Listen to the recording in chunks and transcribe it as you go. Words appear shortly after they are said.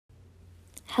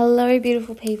Hello,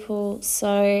 beautiful people.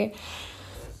 So,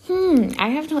 I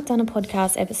have not done a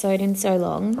podcast episode in so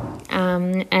long,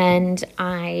 and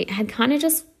I had kind of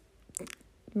just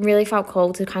really felt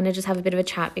called to kind of just have a bit of a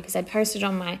chat because I posted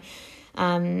on my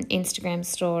Instagram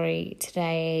story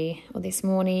today or this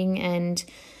morning and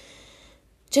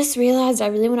just realised I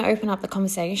really want to open up the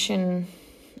conversation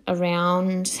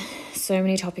around so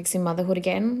many topics in motherhood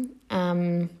again.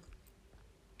 I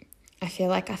feel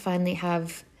like I finally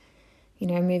have,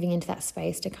 moving into that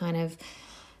space to kind of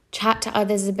chat to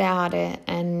others about it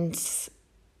and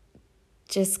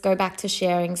just go back to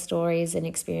sharing stories and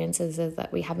experiences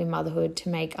that we have in motherhood to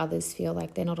make others feel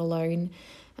like they're not alone.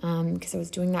 Because I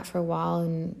was doing that for a while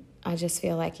and I just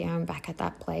feel like, I'm back at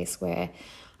that place where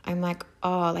I'm like,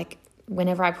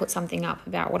 whenever I put something up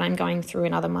about what I'm going through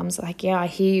and other mums are like, I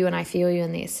hear you and I feel you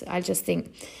in this. I just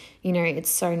think,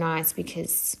 it's so nice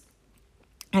because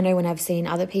I know when I've seen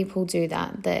other people do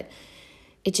that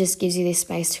it just gives you this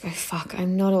space to go, fuck,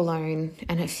 I'm not alone.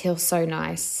 And it feels so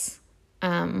nice.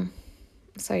 I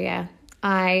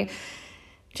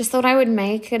just thought I would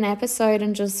make an episode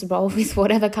and just roll with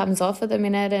whatever comes off at the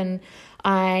minute. And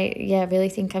I really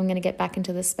think I'm going to get back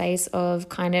into the space of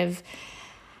kind of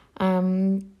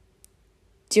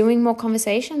doing more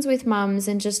conversations with mums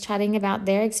and just chatting about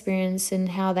their experience and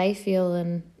how they feel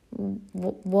and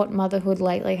what motherhood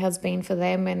lately has been for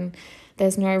them. And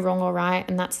there's no wrong or right.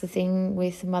 And that's the thing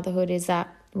with motherhood is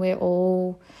that we're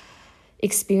all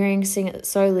experiencing it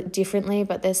so differently,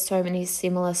 but there's so many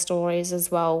similar stories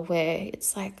as well where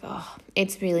it's like,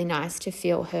 it's really nice to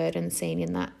feel heard and seen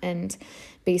in that and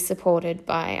be supported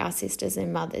by our sisters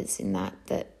and mothers in that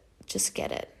just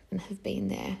get it and have been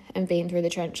there and been through the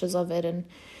trenches of it and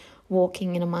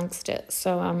walking in amongst it.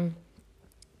 So,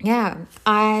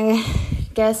 I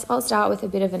guess I'll start with a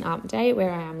bit of an update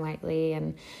where I am lately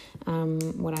and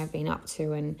what I've been up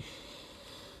to. And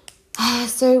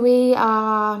so we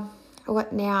are,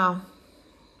 what now?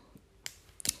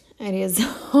 It is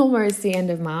almost the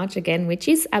end of March again, which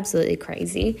is absolutely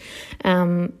crazy.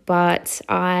 But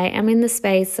I am in the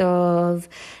space of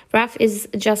Raph is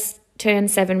just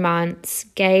turned 7 months.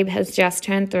 Gabe has just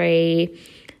turned 3.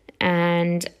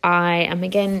 And I am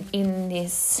again in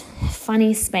this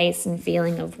funny space and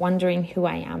feeling of wondering who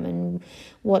I am and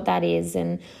what that is,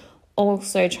 and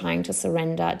also trying to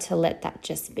surrender to let that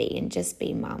just be and just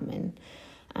be mum.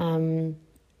 And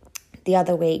the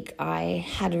other week I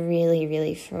had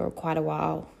really for quite a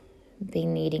while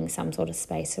been needing some sort of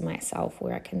space for myself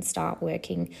where I can start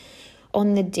working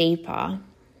on the deeper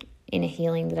inner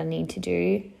healing that I need to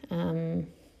do. And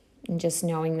just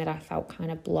knowing that I felt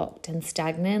kind of blocked and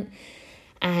stagnant.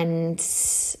 And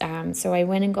so I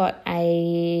went and got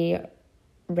a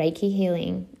Reiki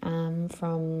Healing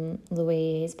from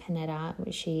Louise Panetta,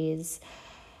 which is,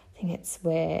 I think it's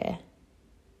where,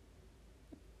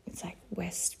 it's like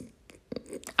West.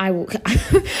 I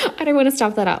don't want to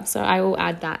stuff that up, so I will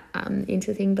add that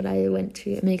into the thing. But I went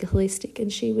to Mega Holistic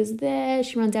and she was there.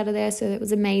 She runs out of there, so that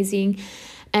was amazing.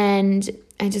 And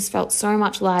I just felt so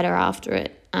much lighter after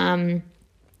it.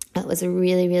 It was a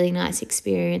really nice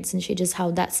experience, and she just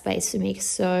held that space for me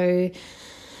so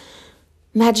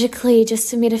magically just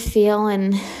for me to feel.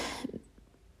 And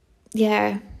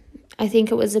I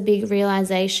think it was a big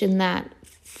realization that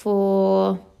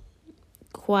for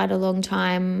quite a long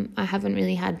time I haven't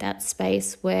really had that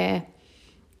space where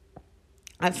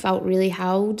I've felt really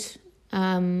held.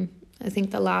 I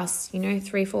think the last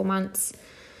 3-4 months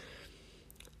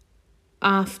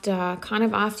after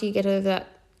you get over that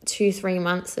 2-3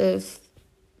 months of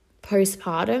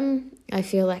postpartum, I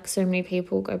feel like so many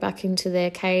people go back into their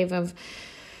cave of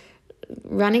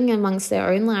running amongst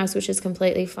their own lives, which is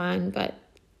completely fine, but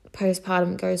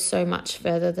postpartum goes so much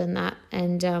further than that.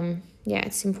 And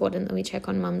it's important that we check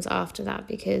on mums after that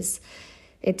because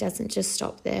it doesn't just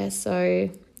stop there. So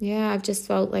I've just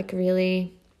felt like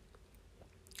really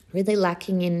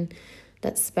lacking in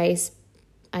that space,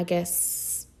 I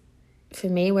guess, for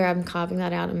me, where I'm carving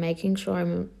that out and making sure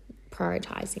I'm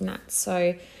prioritizing that.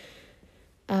 So,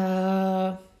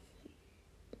 I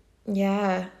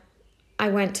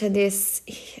went to this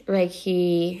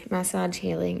Reiki massage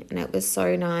healing and it was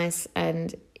so nice,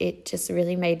 and it just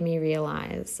really made me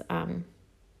realize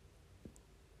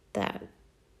that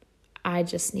I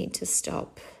just need to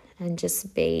stop and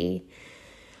just be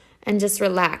and just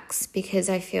relax, because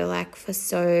I feel like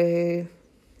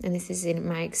and this is in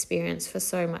my experience, for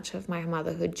so much of my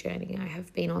motherhood journey, I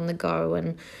have been on the go.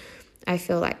 And I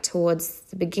feel like towards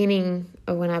the beginning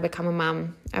of when I become a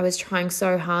mum, I was trying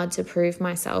so hard to prove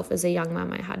myself as a young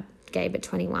mum. I had Gabe at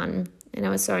 21 and I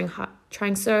was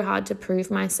trying so hard to prove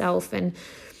myself and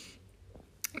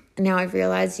now I've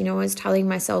realized, I was telling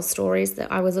myself stories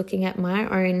that I was looking at my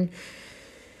own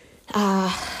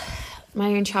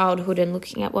childhood and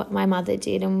looking at what my mother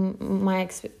did and my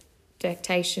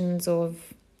expectations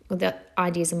of the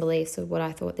ideas and beliefs of what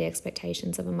I thought the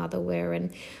expectations of a mother were.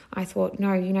 And I thought,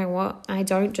 no, you know what? I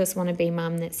don't just want to be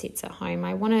mum that sits at home.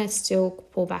 I want to still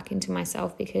pull back into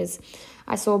myself, because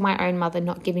I saw my own mother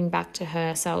not giving back to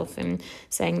herself and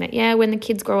saying that, yeah, when the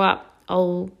kids grow up,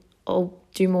 I'll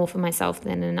do more for myself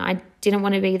then. And I didn't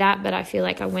want to be that, but I feel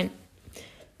like I went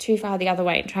too far the other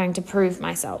way, trying to prove to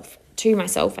myself,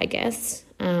 I guess.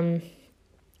 And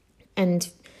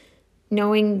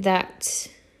knowing that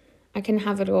I can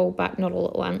have it all, but not all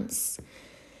at once.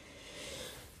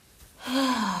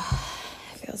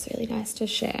 It feels really nice to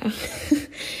share.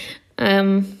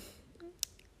 And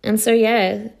so,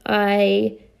 yeah,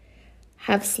 I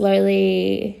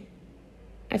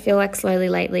feel like slowly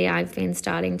lately I've been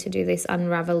starting to do this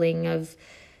unraveling of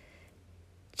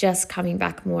just coming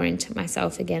back more into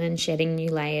myself again and shedding new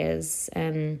layers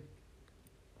and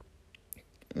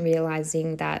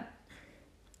realizing that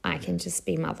I can just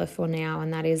be mother for now,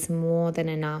 and that is more than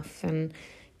enough, and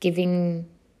giving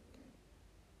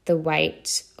the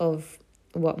weight of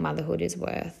what motherhood is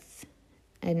worth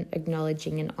and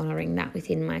acknowledging and honouring that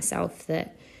within myself,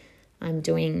 that I'm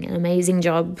doing an amazing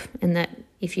job, and that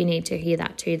if you need to hear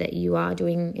that too, that you are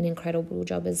doing an incredible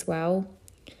job as well.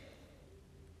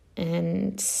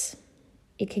 And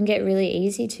it can get really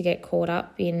easy to get caught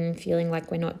up in feeling like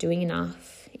we're not doing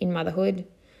enough in motherhood.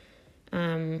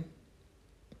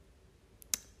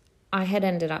 I had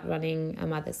ended up running a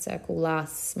mother's circle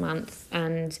last month,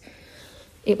 and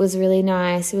it was really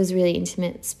nice. It was a really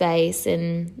intimate space,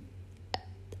 and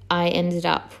I ended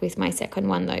up with my second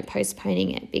one though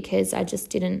postponing it, because I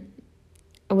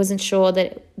wasn't sure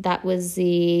that was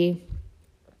the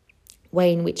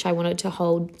way in which I wanted to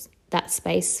hold that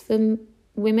space for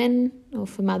women, or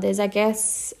for mothers, I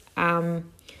guess.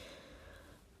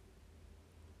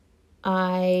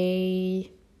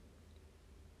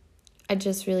 I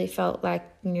just really felt like,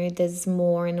 there's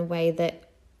more in a way that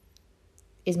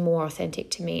is more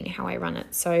authentic to me in how I run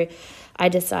it. So I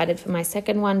decided for my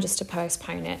second one just to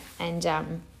postpone it.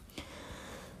 And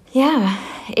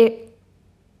it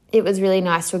was really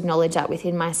nice to acknowledge that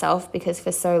within myself, because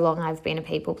for so long I've been a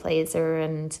people pleaser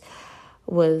and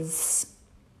was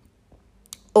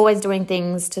always doing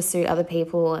things to suit other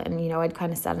people. And, I'd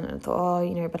kind of sat in it and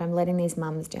thought, but I'm letting these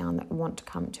mums down that want to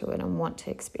come to it and want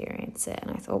to experience it. And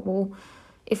I thought, well,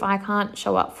 if I can't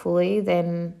show up fully,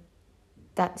 then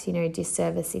that's,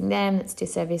 disservicing them. It's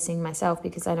disservicing myself,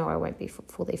 because I know I won't be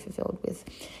fully fulfilled with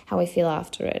how I feel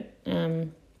after it.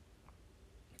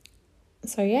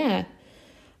 So, yeah,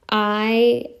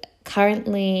 I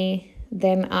currently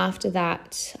then after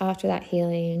that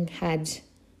healing had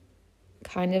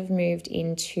kind of moved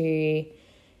into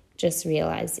just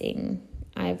realizing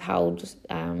I've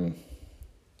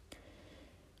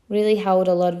really held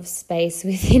a lot of space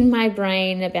within my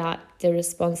brain about the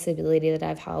responsibility that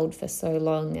I've held for so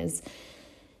long. As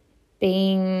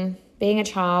being a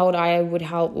child, I would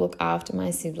help look after my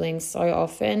siblings so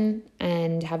often,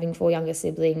 and having 4 younger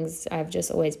siblings, I've just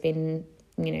always been,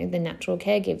 the natural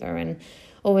caregiver, and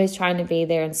always trying to be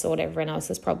there and sort everyone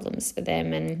else's problems for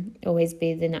them, and always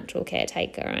be the natural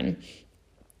caretaker. And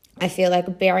I feel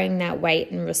like bearing that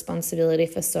weight and responsibility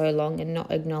for so long and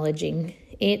not acknowledging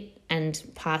it and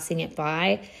passing it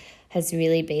by has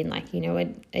really been like,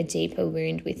 a deeper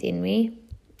wound within me.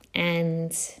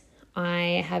 And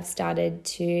I have started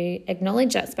to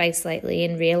acknowledge that space lately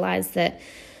and realize that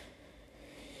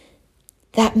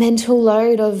mental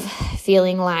load of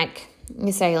feeling like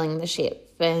you're sailing the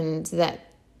ship, and that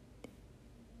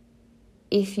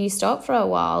if you stop for a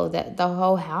while, that the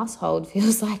whole household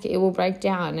feels like it will break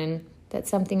down. And that's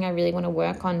something I really want to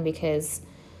work on, because,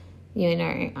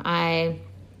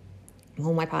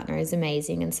 my partner is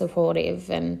amazing and supportive,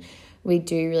 and we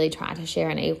do really try to share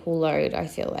an equal load. I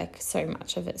feel like so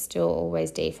much of it still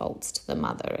always defaults to the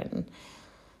mother.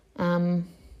 And,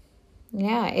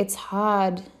 it's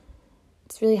hard.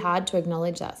 It's really hard to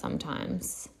acknowledge that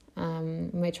sometimes.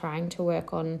 We're trying to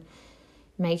work on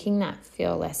making that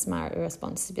feel less my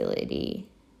responsibility.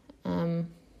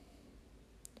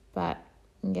 But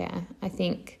yeah, I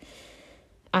think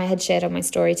I had shared on my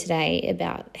story today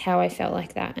about how I felt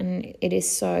like that, and it is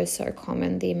so, so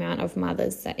common, the amount of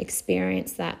mothers that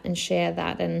experience that and share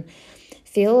that and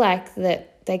feel like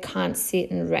that they can't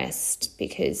sit and rest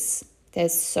because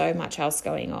there's so much else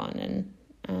going on.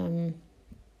 And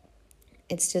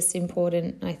it's just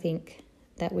important, I think,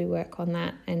 that we work on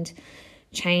that and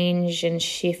change and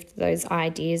shift those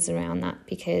ideas around that,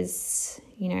 because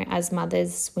as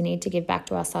mothers, we need to give back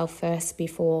to ourselves first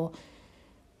before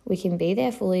we can be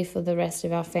there fully for the rest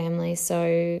of our family.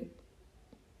 So,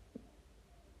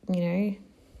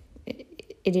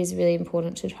 it is really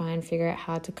important to try and figure out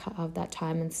how to carve that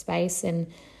time and space. And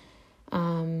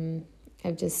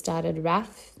I've just started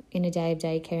RAF in a day of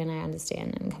daycare, and I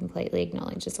understand and completely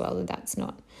acknowledge as well that that's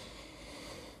not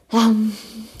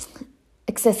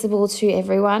accessible to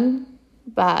everyone.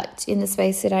 But in the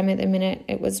space that I'm at the minute,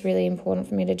 it was really important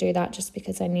for me to do that, just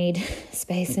because I need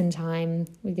space and time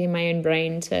within my own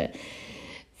brain to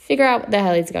figure out what the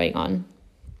hell is going on.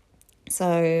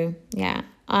 So, yeah,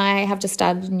 I have just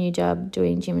started a new job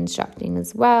doing gym instructing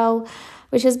as well,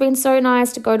 which has been so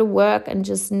nice to go to work and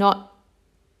just not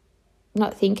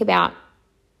think about,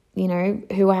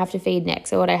 who I have to feed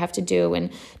next or what I have to do,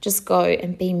 and just go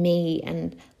and be me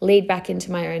and lead back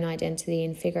into my own identity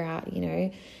and figure out,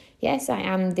 yes, I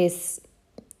am this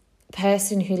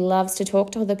person who loves to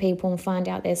talk to other people and find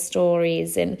out their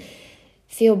stories and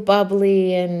feel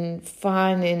bubbly and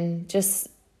fun and just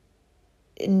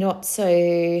not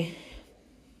so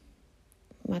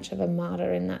much of a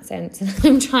martyr in that sense.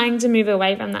 I'm trying to move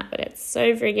away from that, but it's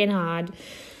so freaking hard.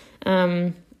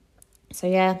 So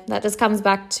yeah, that just comes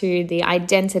back to the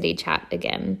identity chat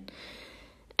again.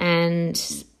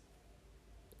 And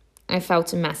I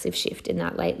felt a massive shift in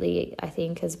that lately, I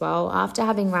think, as well. After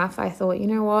having RAF, I thought, you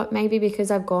know what, maybe because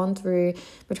I've gone through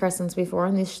matrescence before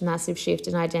and this massive shift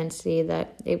in identity,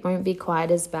 that it won't be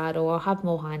quite as bad, or I'll have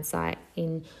more hindsight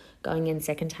in going in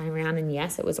second time around. And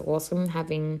yes, it was awesome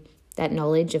having that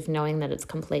knowledge of knowing that it's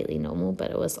completely normal,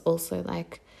 but it was also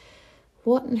like,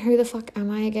 what and who the fuck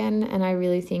am I again? And I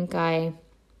really think I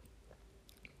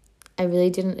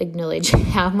really didn't acknowledge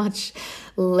how much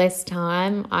less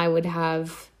time I would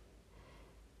have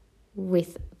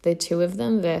with the two of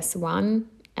them versus one.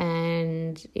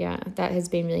 And yeah, that has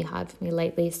been really hard for me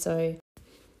lately. So,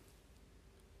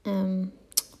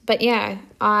 but yeah,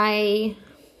 I'm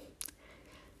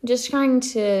just trying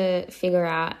to figure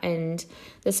out, and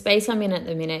the space I'm in at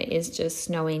the minute is just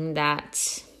knowing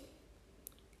that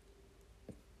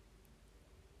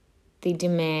the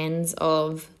demands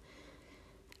of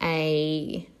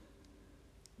a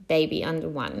baby under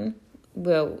one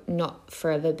will not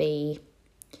forever be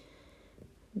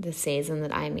the season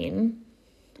that I'm in,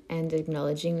 and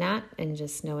acknowledging that, and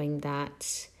just knowing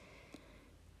that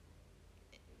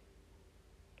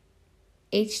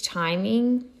each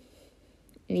timing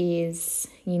is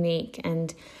unique.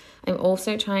 And I'm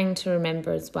also trying to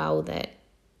remember as well that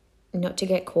not to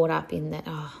get caught up in that,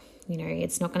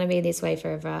 it's not going to be this way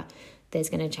forever, there's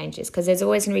going to change this, because there's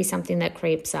always going to be something that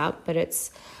creeps up. But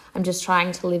I'm just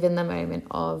trying to live in the moment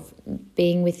of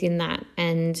being within that,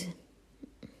 and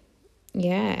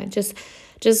yeah, just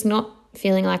not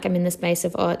feeling like I'm in the space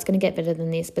of, it's going to get better than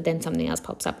this, but then something else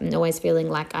pops up, and always feeling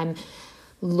like I'm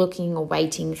looking or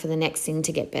waiting for the next thing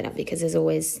to get better, because there's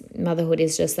always, motherhood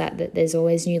is just that there's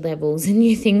always new levels and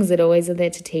new things that always are there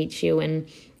to teach you. And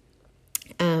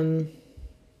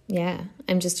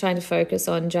I'm just trying to focus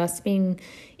on just being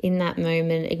in that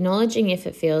moment, acknowledging if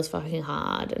it feels fucking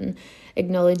hard, and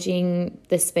acknowledging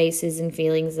the spaces and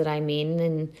feelings that I'm in,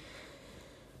 and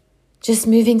just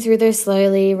moving through those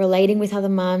slowly, relating with other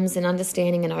mums and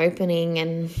understanding and opening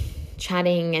and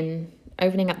chatting and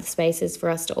opening up the spaces for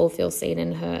us to all feel seen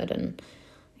and heard. And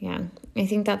yeah, I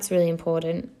think that's really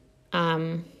important,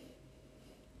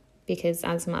 because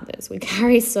as mothers, we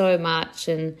carry so much,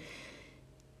 and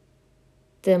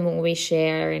the more we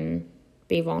share and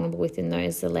be vulnerable within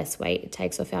those, the less weight it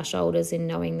takes off our shoulders, in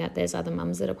knowing that there's other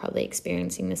mums that are probably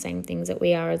experiencing the same things that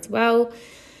we are as well.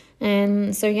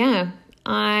 And so, yeah,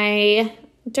 I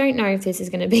don't know if this is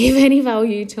going to be of any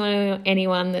value to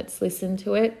anyone that's listened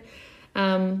to it.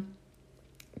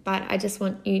 But I just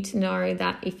want you to know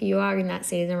that if you are in that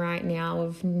season right now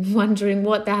of wondering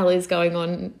what the hell is going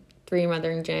on through your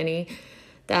mothering journey,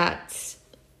 that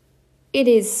it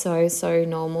is so, so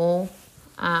normal.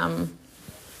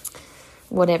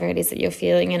 Whatever it is that you're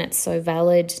feeling, and it's so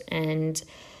valid. And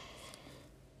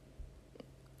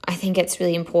I think it's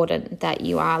really important that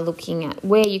you are looking at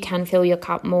where you can fill your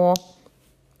cup more.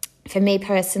 For me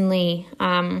personally,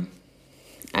 I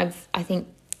think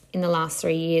in the last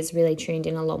 3 years really tuned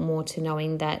in a lot more to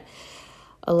knowing that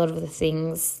a lot of the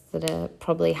things that are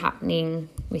probably happening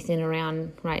within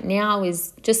around right now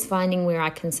is just finding where I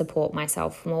can support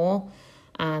myself more,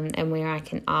 and where I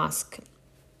can ask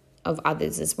of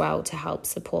others as well to help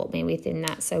support me within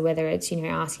that. So whether it's,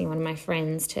 asking one of my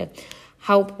friends to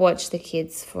help watch the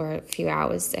kids for a few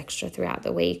hours extra throughout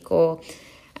the week, or,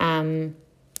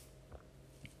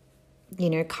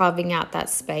 carving out that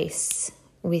space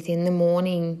within the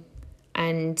morning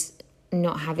and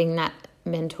not having that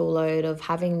mental load of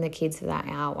having the kids for that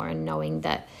hour and knowing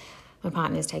that my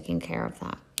partner's taking care of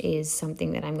that is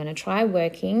something that I'm going to try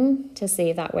working to see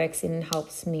if that works and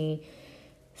helps me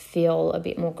feel a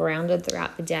bit more grounded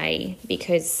throughout the day,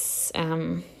 because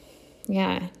I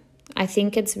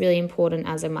think it's really important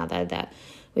as a mother that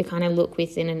we kind of look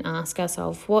within and ask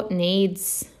ourselves what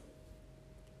needs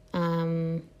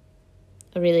are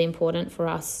really important for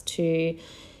us to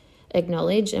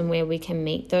acknowledge and where we can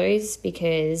meet those,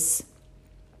 because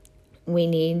we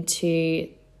need to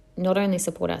not only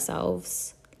support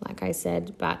ourselves, like I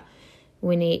said, but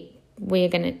we're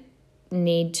going to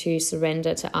need to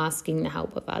surrender to asking the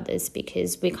help of others,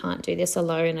 because we can't do this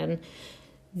alone. And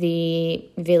the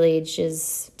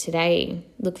villages today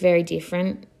look very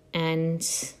different, and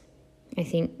I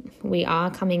think we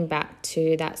are coming back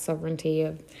to that sovereignty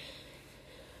of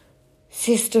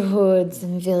sisterhoods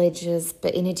and villages,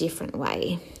 but in a different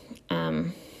way.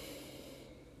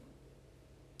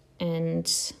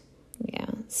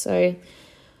 So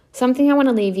something I want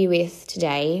to leave you with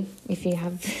today, if you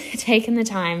have taken the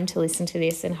time to listen to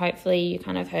this, and hopefully you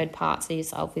kind of heard parts of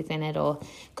yourself within it or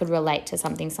could relate to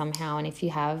something somehow. And if you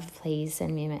have, please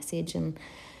send me a message and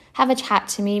have a chat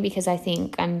to me, because I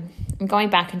think I'm going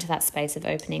back into that space of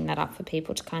opening that up for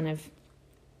people to kind of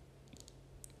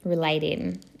relate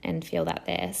in and feel that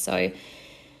there. So,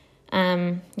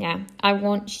 I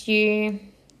want you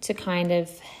to kind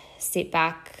of sit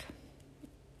back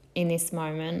in this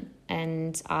moment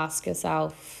and ask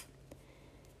yourself,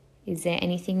 is there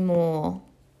anything more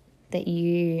that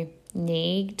you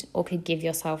need or could give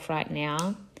yourself right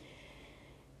now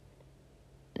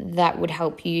that would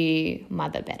help you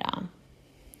mother better?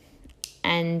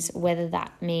 And whether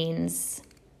that means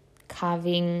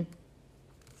carving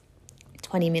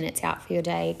 20 minutes out for your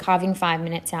day, carving 5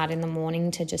 minutes out in the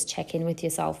morning to just check in with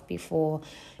yourself before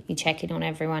you check in on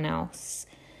everyone else.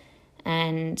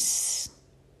 And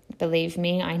believe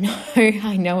me, I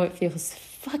know it feels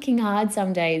fucking hard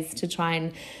some days to try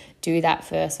and do that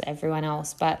first for everyone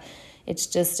else, but it's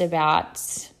just about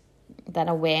that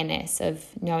awareness of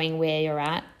knowing where you're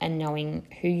at and knowing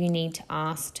who you need to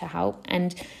ask to help,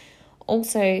 and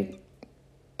also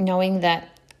knowing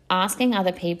that asking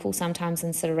other people sometimes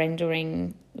and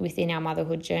surrendering within our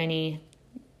motherhood journey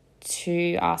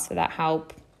to ask for that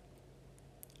help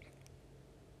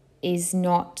is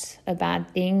not a bad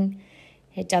thing.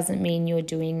 It doesn't mean you're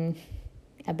doing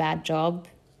a bad job.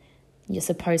 You're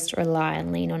supposed to rely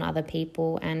and lean on other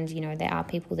people, and there are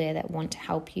people there that want to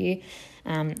help you.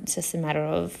 It's just a matter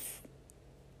of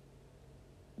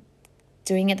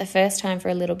doing it the first time for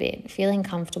a little bit, feeling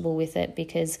comfortable with it,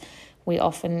 because we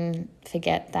often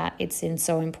forget that it's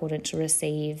so important to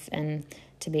receive and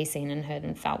to be seen and heard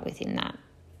and felt within that.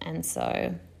 And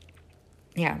so,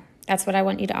 that's what I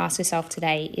want you to ask yourself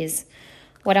today is,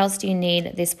 what else do you need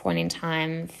at this point in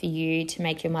time for you to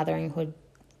make your motherhood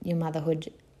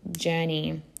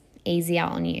journey easier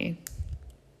on you?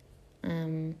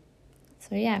 If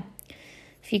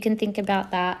you can think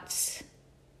about that,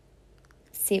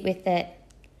 sit with it,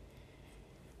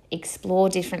 explore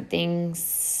different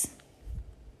things,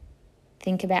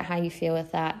 think about how you feel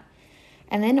with that,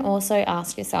 and then also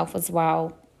ask yourself as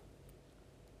well,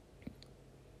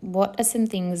 what are some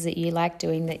things that you like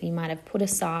doing that you might have put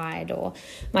aside, or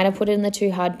might have put in the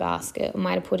too hard basket, or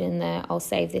might have put in the I'll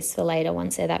save this for later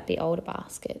once they're that bit older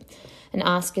basket? And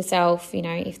ask yourself,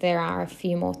 if there are a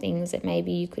few more things that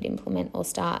maybe you could implement or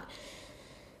start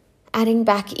adding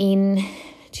back in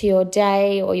to your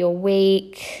day or your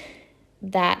week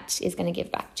that is going to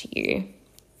give back to you.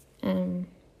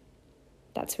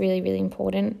 That's really, really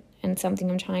important, and something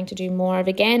I'm trying to do more of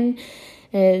again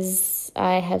is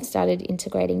I have started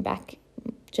integrating back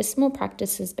just more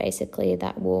practices basically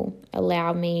that will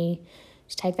allow me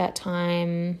to take that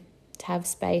time to have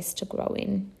space to grow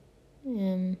in.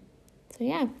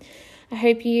 I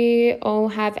hope you all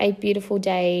have a beautiful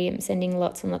day. I'm sending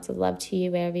lots and lots of love to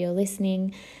you wherever you're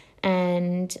listening,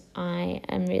 and I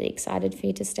am really excited for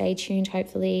you to stay tuned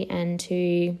hopefully and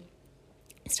to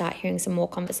start hearing some more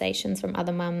conversations from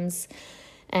other mums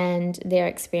and their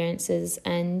experiences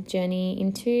and journey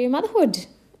into motherhood.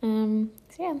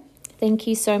 Thank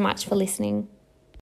you so much for listening.